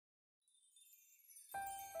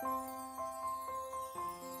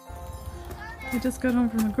I just got home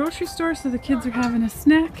from the grocery store, so the kids are having a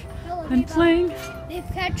snack and playing. They've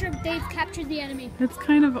captured the enemy. It's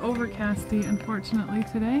kind of overcasty, unfortunately,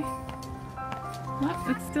 today. But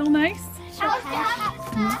it's still nice.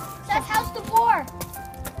 That's House the War.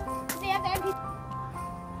 They have MP.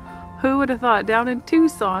 Who would have thought down in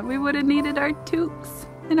Tucson we would have needed our toques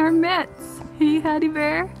and our mitts? Hey, Hattie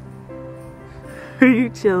Bear. Are you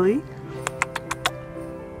chilly?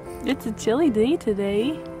 It's a chilly day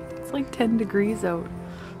today. It's like 10 degrees out.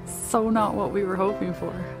 So not what we were hoping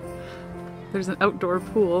for. There's an outdoor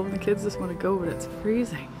pool and the kids just want to go, but it's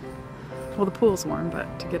freezing. Well, the pool's warm,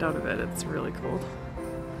 but to get out of it, it's really cold.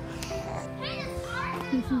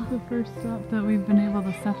 This is the first stop that we've been able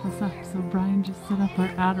to set this up. So Brian just set up our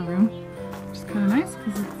attic room, which is kind of nice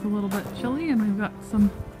because it's a little bit chilly and we've got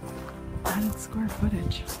some added square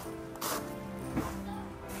footage.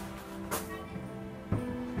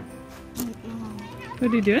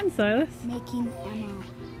 What are you doing, Silas? Making ammo.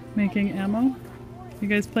 Making ammo? You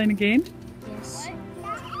guys playing a game? Yes.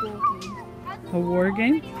 A war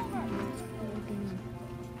game?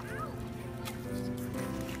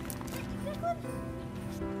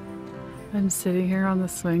 I'm sitting here on the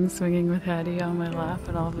swing, swinging with Hattie on my lap,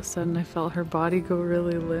 and all of a sudden I felt her body go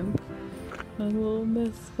really limp. And little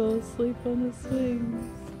miss fell asleep on the swings.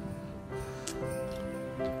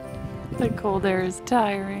 The cold air is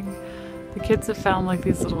tiring. The kids have found like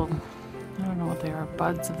these little, I don't know what they are,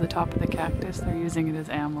 buds of the top of the cactus. They're using it as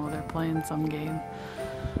ammo. They're playing some game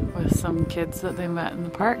with some kids that they met in the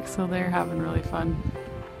park, so they're having really fun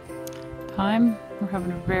time. We're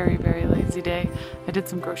having a very, very lazy day. I did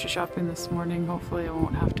some grocery shopping this morning. Hopefully I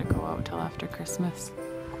won't have to go out till after Christmas.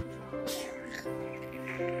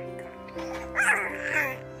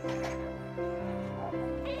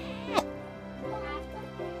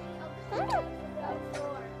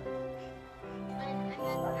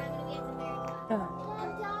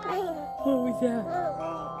 What was that?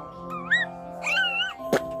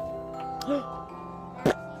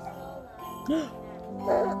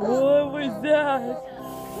 What was that?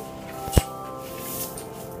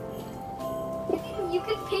 You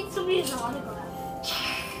could paint somebody's autograph.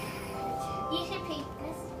 You should paint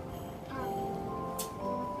this.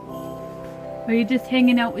 Are you just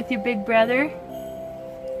hanging out with your big brother?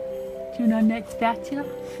 Chewing on that spatula?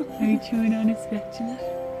 Are you chewing on a spatula?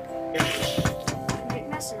 It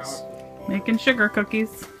messes. Making sugar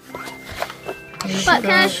cookies. What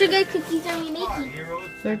kind of sugar cookies are we making?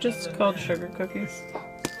 They're just called sugar cookies.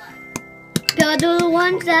 They're the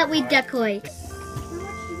ones that we decorate.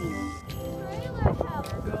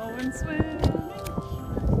 Going swimming.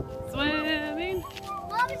 Swimming.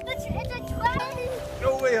 Mom, it's a trap.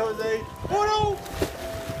 No way, Jose. Oh no!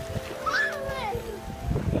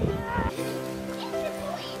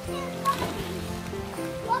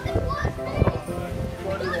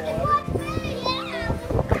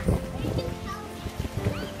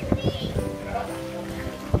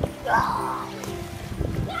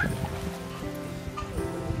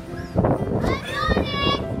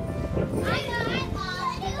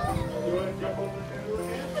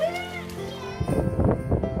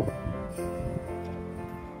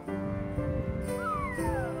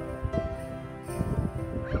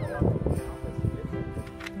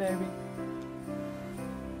 Baby.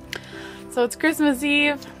 So it's Christmas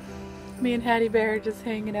Eve. Me and Hattie Bear are just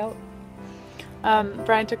hanging out.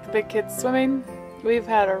 Brian took the big kids swimming. We've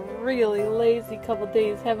had a really lazy couple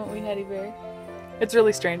days, haven't we, Hattie Bear? It's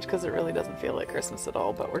really strange because it really doesn't feel like Christmas at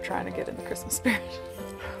all, but we're trying to get in the Christmas spirit.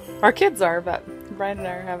 Our kids are, but Brian and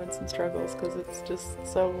I are having some struggles because it's just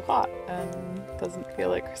so hot and doesn't feel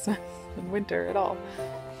like Christmas and winter at all.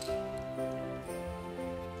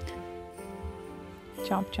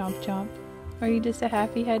 Chomp, chomp, chomp. Are you just a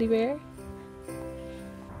happy Hattie Bear?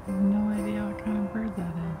 I have no idea what kind of bird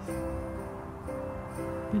that is.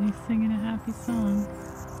 But he's singing a happy song.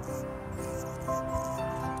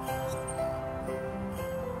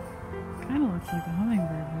 Kind of looks like a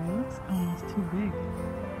hummingbird, but he looks almost too big.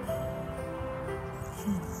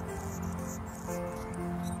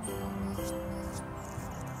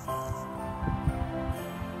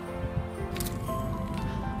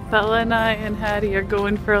 Bella and I and Hattie are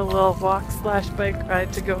going for a little walk/bike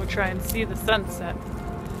ride to go try and see the sunset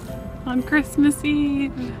on Christmas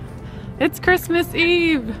Eve. It's Christmas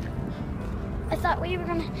Eve! I thought we were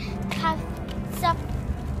gonna have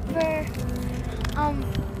supper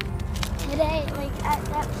today, like at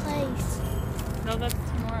that place. No, that's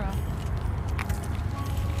tomorrow.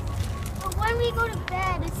 But when we go to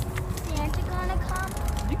bed, is Santa gonna come?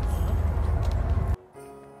 I think so.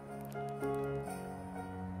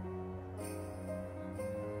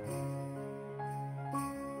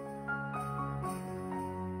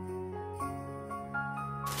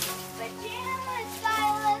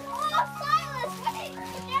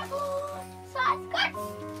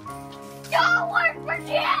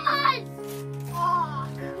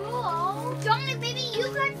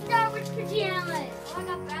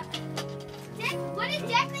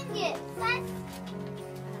 Declan get?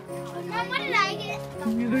 Mom, what did I get?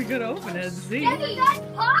 You're gonna open it and see. Declan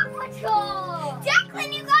got Paw Patrol! Declan,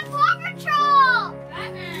 you got Paw Patrol!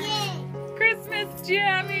 Yay! Christmas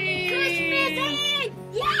jammies! Christmas Eve!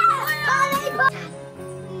 Yes!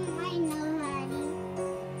 I know, honey.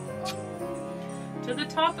 To the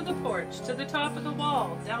top of the porch, to the top of the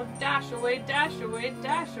wall. Down, dash away, dash away,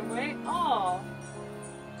 dash away, all.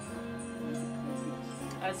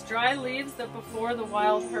 As dry leaves that before the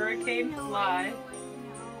wild hurricane fly,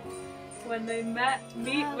 when they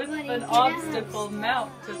meet with an obstacle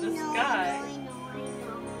mount to the sky.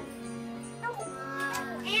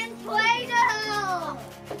 And Play-Doh!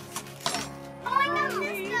 Oh, I got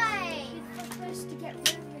this guy!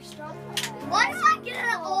 Why did I get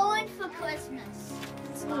an orange for Christmas?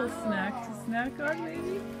 It's a little snack to snack on,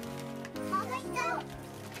 maybe?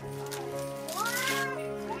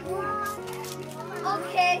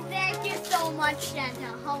 Okay, thank you so much,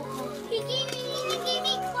 Santa. He gave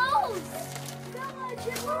me clothes.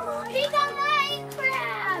 He got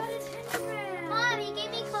Minecraft. Mom, he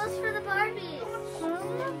gave me clothes for the Barbies.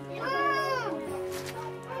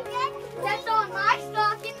 That's on my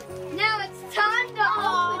stocking. Now it's time to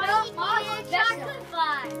open up my chocolate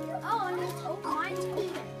bar. Oh, and let's open mine too.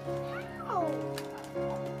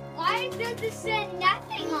 Why does it say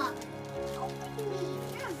nothing on it?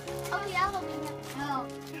 Oh, yeah, I'll open it. Oh,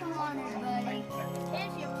 come on, everybody.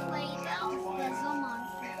 Here's your Play-Doh. There's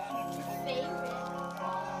someone's favorite.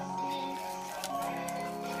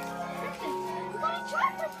 We got a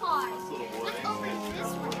chocolate bar. Let's open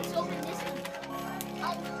this one. Let's open this one.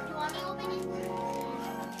 Oh, do you want me to open it?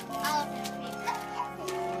 I'll open it.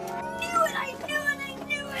 I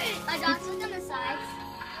knew it! I got some on the sides.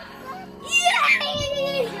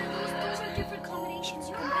 Yay! Those are different combinations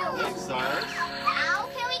you can build. Next size. How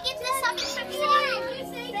can we get to the something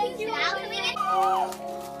here? Thank you. How can we get?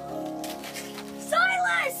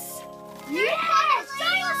 Silas! Yes!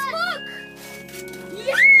 Silas, look!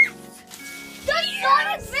 Yes! The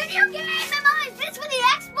Silas video game! Mama, is this for the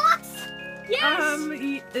Xbox? Yes!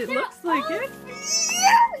 It looks like it. Yes!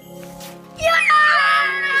 Yes!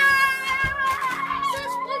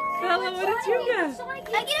 Bella, what did you get?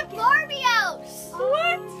 I get a Barbie house!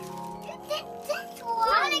 What?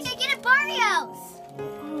 I get a Barbie house! Oh,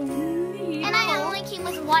 neat. And I only came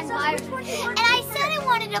with one Barbie. And I said I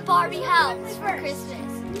wanted a Barbie house for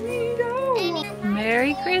Christmas. Neato.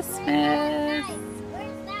 Merry Christmas.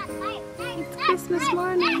 It's Christmas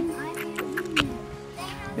morning.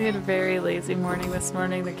 We had a very lazy morning this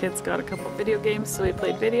morning. The kids got a couple video games, so we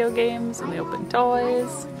played video games and we opened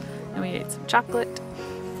toys and we ate some chocolate.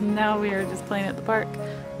 Now we are just playing at the park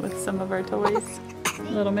with some of our toys.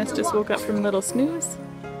 Little Miss just woke up from a little snooze.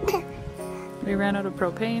 We ran out of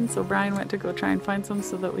propane, so Brian went to go try and find some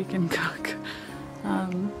so that we can cook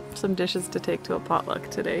some dishes to take to a potluck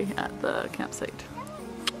today at the campsite.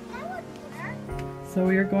 So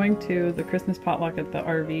we are going to the Christmas potluck at the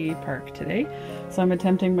RV park today. So I'm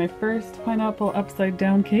attempting my first pineapple upside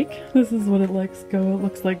down cake. This is what it looks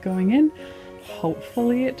like going in.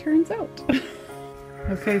 Hopefully it turns out.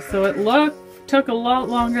 Okay, so it took a lot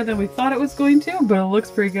longer than we thought it was going to, but it looks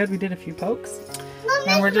pretty good. We did a few pokes.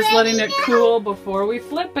 And we're just letting it cool before we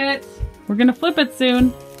flip it. We're gonna flip it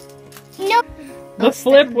soon. No. The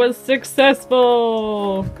flip was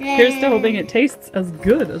successful. Here's to hoping it tastes as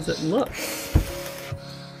good as it looks.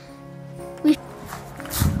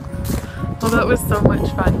 Well, that was so much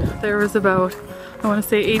fun. There was about, I want to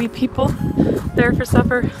say 80 people there for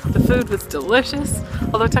supper. The food was delicious.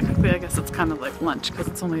 Although technically I guess it's kind of like lunch because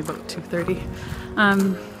it's only about 2:30.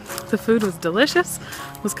 The food was delicious.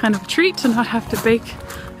 It was kind of a treat to not have to bake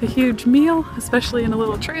a huge meal, especially in a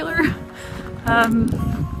little trailer.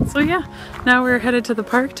 So yeah, now we're headed to the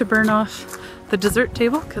park to burn off the dessert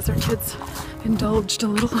table because our kids indulged a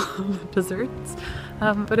little on the desserts.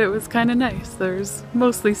 But it was kind of nice. There's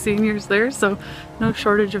mostly seniors there, so no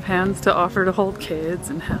shortage of hands to offer to hold kids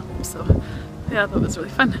and help. So yeah, that was really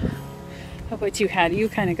fun. How about you, Hattie? You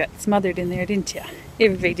kind of got smothered in there, didn't you?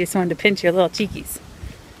 Everybody just wanted to pinch your little cheekies.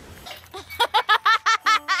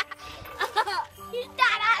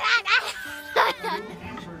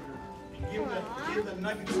 Give the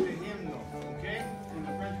nuggets to him though, okay? And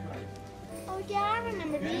the french fries. Oh yeah, I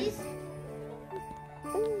remember these.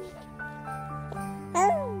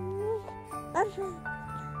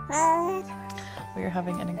 We are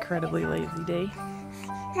having an incredibly lazy day.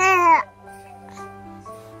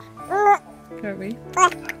 Are we?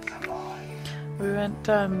 We went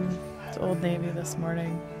to Old Navy this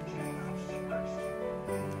morning.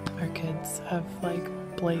 Our kids have like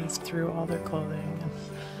blazed through all their clothing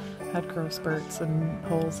and had growth spurts and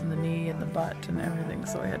holes in the knee and the butt and everything,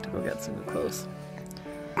 so I had to go get some new clothes.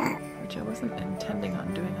 Which I wasn't intending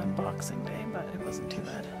on doing on Boxing Day, but it wasn't too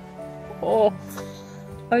bad. Oh,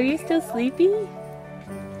 are you still sleepy?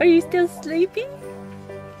 Are you still sleepy?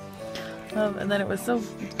 And then it was so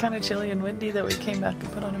kind of chilly and windy that we came back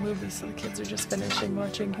and put on a movie, so the kids are just finishing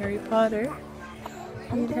watching Harry Potter.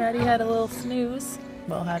 And Hattie had a little snooze.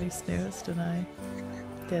 Well, Hattie snoozed and I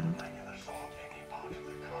didn't.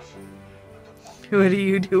 What are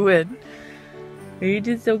you doing? Are you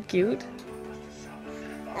just so cute?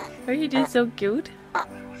 Are you just so cute?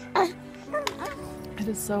 It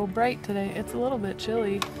is so bright today. It's a little bit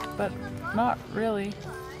chilly, but not really.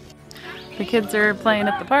 The kids are playing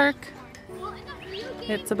at the park.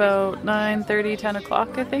 It's about 9:30, 10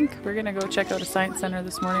 o'clock, I think. We're gonna go check out a science center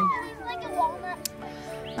this morning.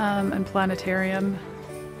 And planetarium.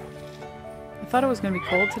 I thought it was gonna be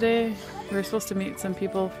cold today. We were supposed to meet some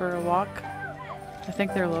people for a walk. I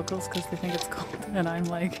think they're locals because they think it's cold and I'm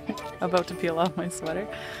like about to peel off my sweater.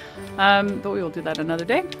 But we will do that another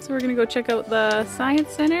day. So we're gonna go check out the science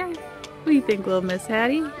center. What do you think, little Miss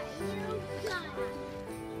Hattie?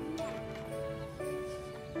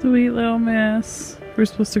 Sweet little miss. We're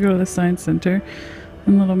supposed to go to the science center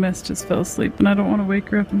and little miss just fell asleep and I don't want to wake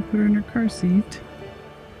her up and put her in her car seat.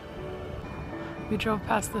 We drove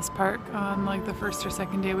past this park on like the first or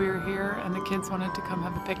second day we were here and the kids wanted to come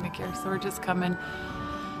have a picnic here, so we're just coming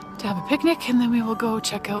to have a picnic and then we will go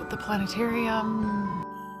check out the planetarium.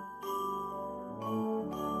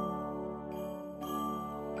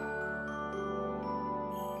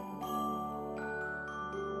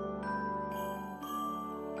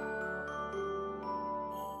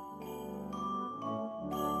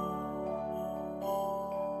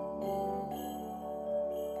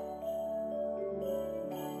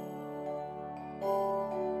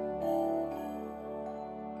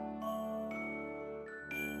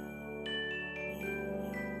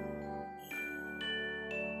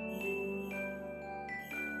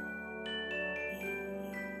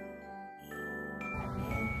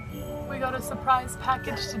 We got a surprise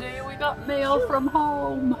package today. We got mail from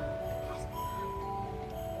home.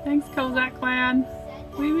 Thanks, Kozak Clan.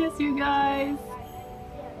 We miss you guys.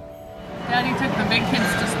 Daddy took the big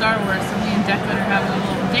kids to Star Wars, so me and Declan are having a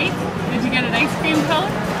little date. Did you get an ice cream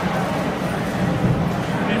cone?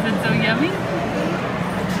 Is it so yummy?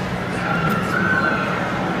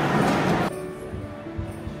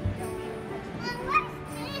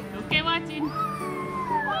 Okay, watching.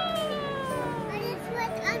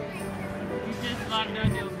 On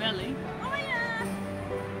your belly. Oh, yeah.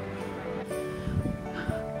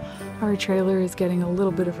 Our trailer is getting a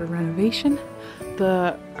little bit of a renovation.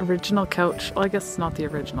 The original couch, well, I guess it's not the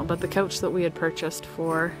original, but the couch that we had purchased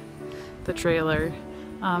for the trailer,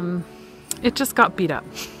 it just got beat up,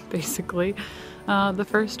 basically. The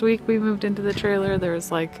first week we moved into the trailer, there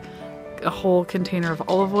was like a whole container of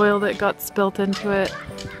olive oil that got spilt onto it,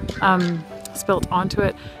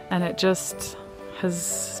 and it just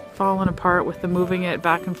has fallen apart with the moving it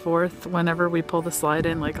back and forth whenever we pull the slide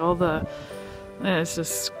in, like it's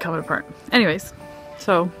just coming apart. Anyways,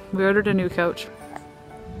 so we ordered a new couch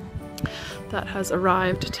that has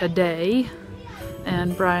arrived today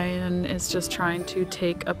and Brian is just trying to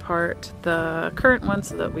take apart the current one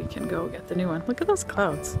so that we can go get the new one. Look at those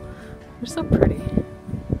clouds, they're so pretty.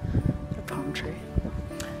 The palm tree.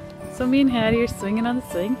 So me and Hattie are swinging on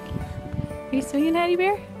the swing. Are you swinging, Hattie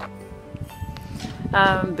Bear?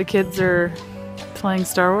 The kids are playing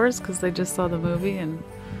Star Wars because they just saw the movie and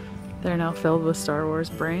they're now filled with Star Wars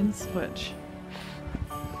brains, which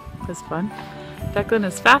is fun. Declan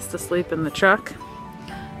is fast asleep in the truck.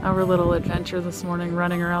 Our little adventure this morning,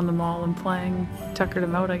 running around the mall and playing, tuckered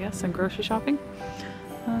him out, I guess, and grocery shopping.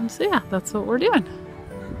 So yeah, that's what we're doing.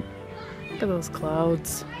 Look at those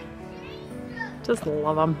clouds. Just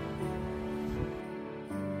love them.